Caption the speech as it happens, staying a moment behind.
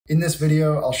In this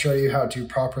video, I'll show you how to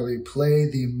properly play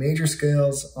the major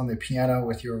scales on the piano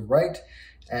with your right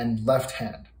and left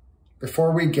hand.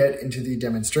 Before we get into the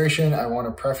demonstration, I want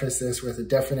to preface this with a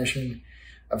definition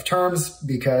of terms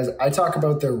because I talk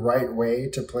about the right way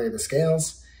to play the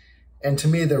scales. And to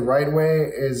me, the right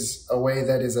way is a way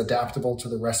that is adaptable to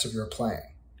the rest of your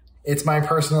playing. It's my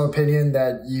personal opinion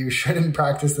that you shouldn't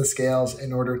practice the scales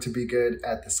in order to be good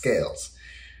at the scales.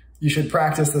 You should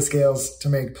practice the scales to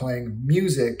make playing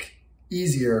music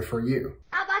easier for you.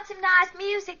 How about some nice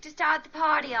music to start the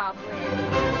party off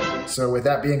with? So with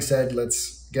that being said,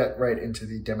 let's get right into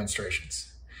the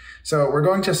demonstrations. So we're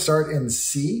going to start in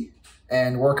C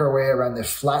and work our way around the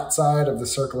flat side of the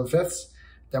circle of fifths.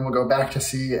 Then we'll go back to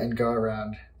C and go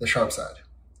around the sharp side.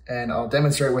 And I'll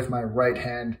demonstrate with my right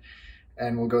hand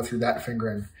and we'll go through that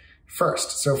fingering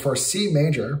first. So for C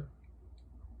major,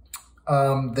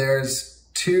 there's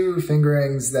two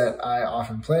fingerings that I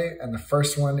often play, and the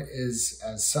first one is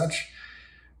as such: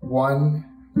 1,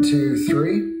 2,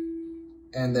 3,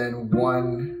 and then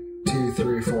 1, 2,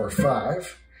 3, 4,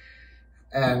 5.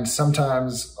 And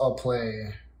sometimes I'll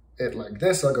play it like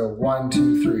this. I'll go 1,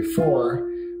 2, 3, 4,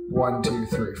 1, 2,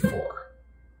 3, 4.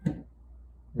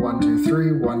 1, 2,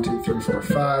 3, 1, 2, 3, 4,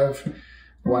 5,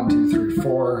 1, 2, 3,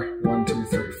 4, 1, 2,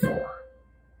 3, 4.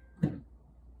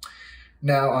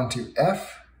 Now onto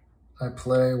F. I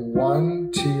play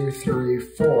 1, 2, 3,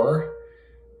 4,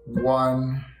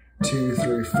 1, 2,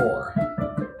 3, 4.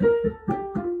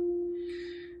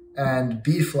 And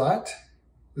B flat,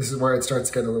 this is where it starts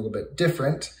to get a little bit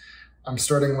different. I'm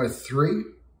starting with 3,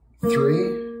 3,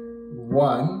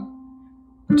 1,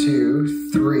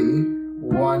 2, 3,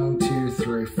 1, 2,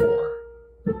 3, 4.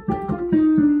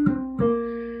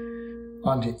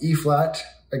 Onto E flat,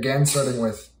 again starting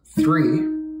with 3,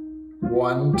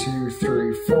 1, 2,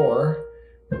 3, 4,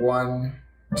 1,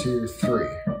 2, 3.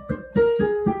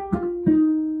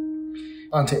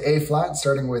 Onto A flat,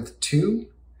 starting with 2,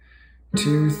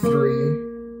 2,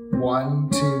 3, 1,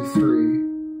 2,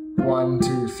 3, 1,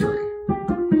 2, 3.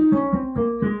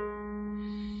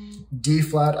 D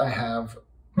flat, I have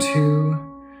 2,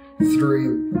 3,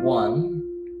 1,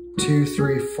 2,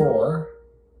 3, 4,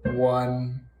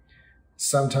 1,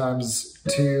 sometimes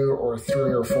 2 or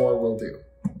 3 or 4 will do.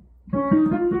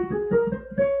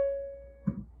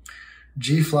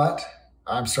 G flat,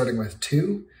 I'm starting with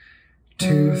 2,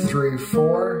 2, 3,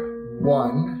 4,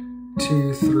 1,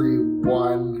 2, 3,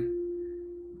 1,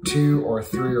 2 or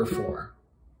 3 or 4.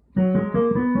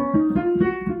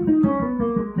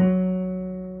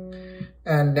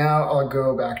 And now I'll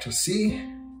go back to C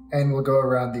and we'll go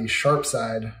around the sharp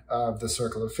side of the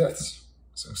circle of fifths.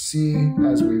 So C,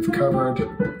 as we've covered,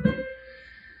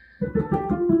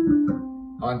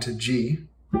 onto G,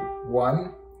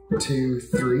 1, 2,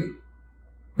 3,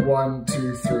 1,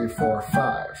 2, 3, 4,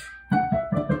 5.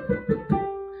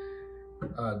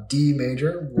 D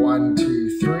major, 1,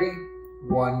 2, 3,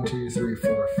 1, 2, 3,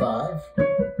 4, 5.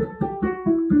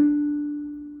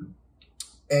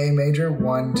 A major,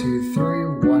 1, 2, 3,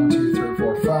 1, 2, 3,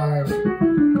 4, 5.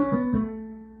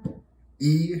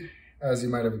 E, as you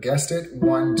might have guessed it,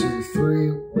 1, 2,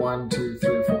 3, 1, 2,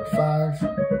 3, 4, 5.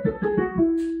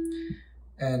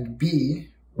 And B,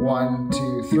 1,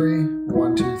 2, 3,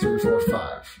 1, 2, 3, 4, 5.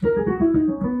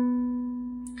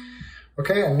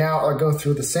 Okay, and now I'll go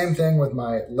through the same thing with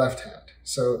my left hand.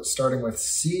 So starting with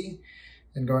C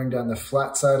and going down the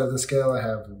flat side of the scale, I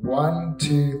have 1,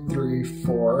 2, 3,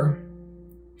 4,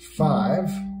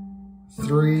 5,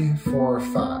 3, 4,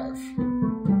 5.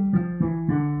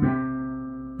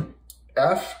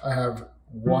 F, I have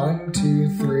 1, 2,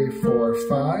 3, 4,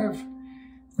 5,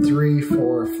 3,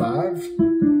 4, 5.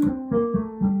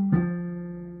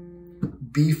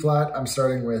 B flat, I'm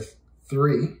starting with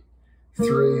 3,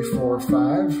 3, 4,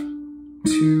 5,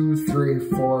 2, 3,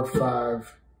 4,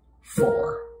 5,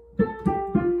 4.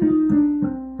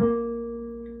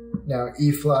 Now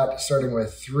E flat, starting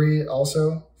with 3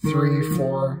 also, 3,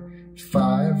 4,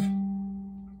 5,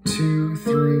 2,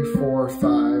 3, 4,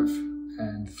 5,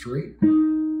 and 3.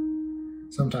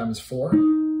 Sometimes 4.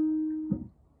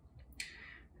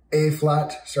 A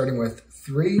flat, starting with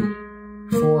 3,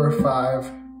 4,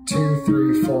 5, 2,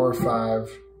 3, 4, 5,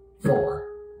 4.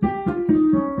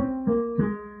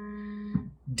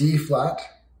 D flat,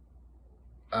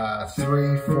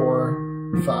 3,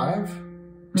 4, 5,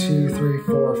 2, 3,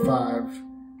 4, 5,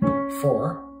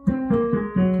 4.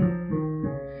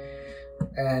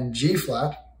 And G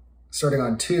flat, starting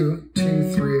on 2,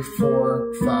 2, 3,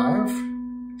 4, 5,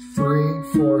 3,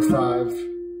 4, 5,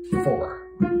 4.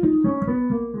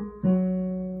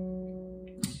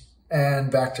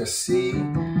 And back to C,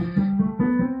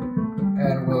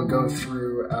 and we'll go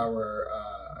through our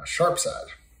sharp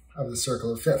side of the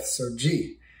circle of fifths. So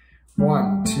G,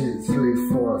 1, 2, 3,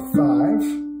 4, 5,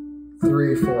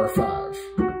 3, 4, 5.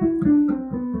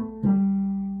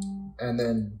 And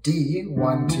then D,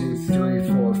 1, 2, 3,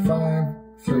 4, 5,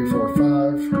 3, 4,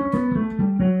 5.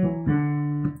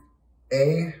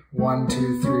 A, 1,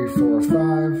 2, 3, 4,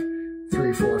 5,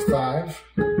 3, 4, 5.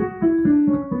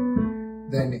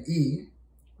 Then E,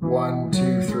 1,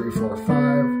 2, 3, 4, 5,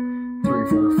 3,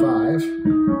 4, 5.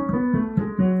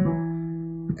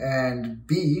 And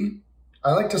B,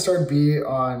 I like to start B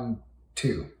on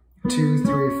 2. 2,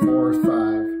 3, 4, 5,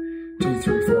 2,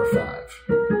 3, 4, 5.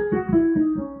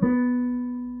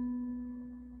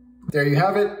 There you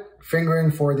have it,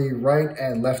 fingering for the right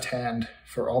and left hand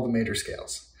for all the major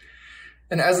scales.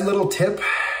 And as a little tip,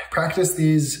 practice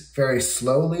these very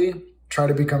slowly. Try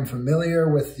to become familiar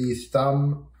with the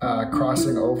thumb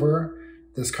crossing over,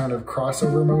 this kind of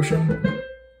crossover motion.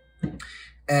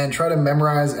 And try to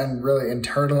memorize and really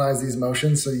internalize these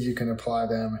motions so you can apply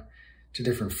them to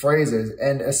different phrases.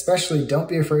 And especially don't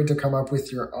be afraid to come up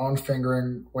with your own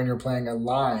fingering when you're playing a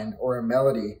line or a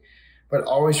melody, but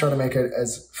always try to make it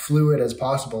as fluid as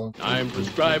possible. I'm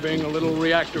prescribing a little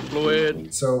reactor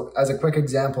fluid. So as a quick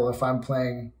example, if I'm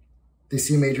playing the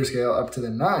C major scale up to the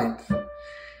 9th,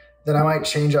 then I might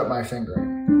change up my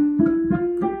fingering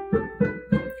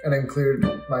and include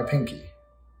my pinky.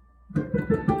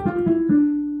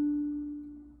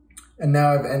 And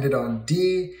now I've ended on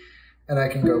D, and I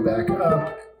can go back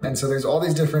up. And so there's all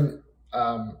these different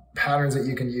patterns that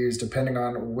you can use depending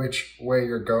on which way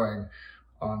you're going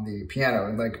on the piano.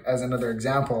 And like as another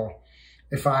example,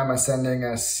 if I'm ascending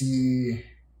a C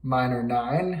minor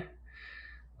 9,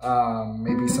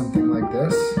 maybe something like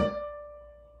this,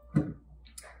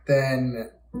 then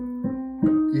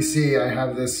you see I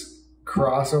have this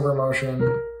crossover motion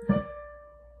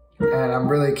and I'm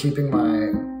really keeping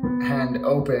my hand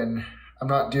open. I'm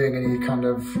not doing any kind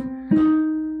of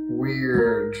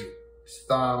weird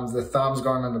thumbs. The thumbs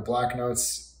going on the black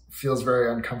notes feels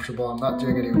very uncomfortable. I'm not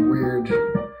doing any weird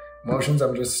motions.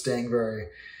 I'm just staying very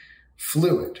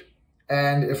fluid.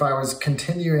 And if I was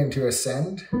continuing to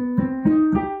ascend,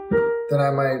 then I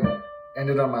might end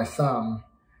it on my thumb.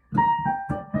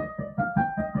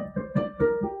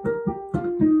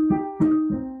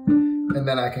 And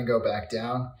then I can go back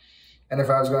down. And if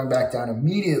I was going back down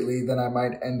immediately, then I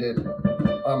might end it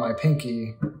on my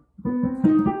pinky.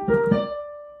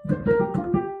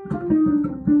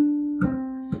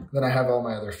 Then I have all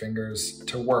my other fingers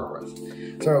to work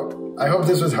with. So I hope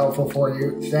this was helpful for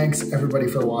you. Thanks everybody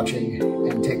for watching,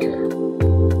 and take care.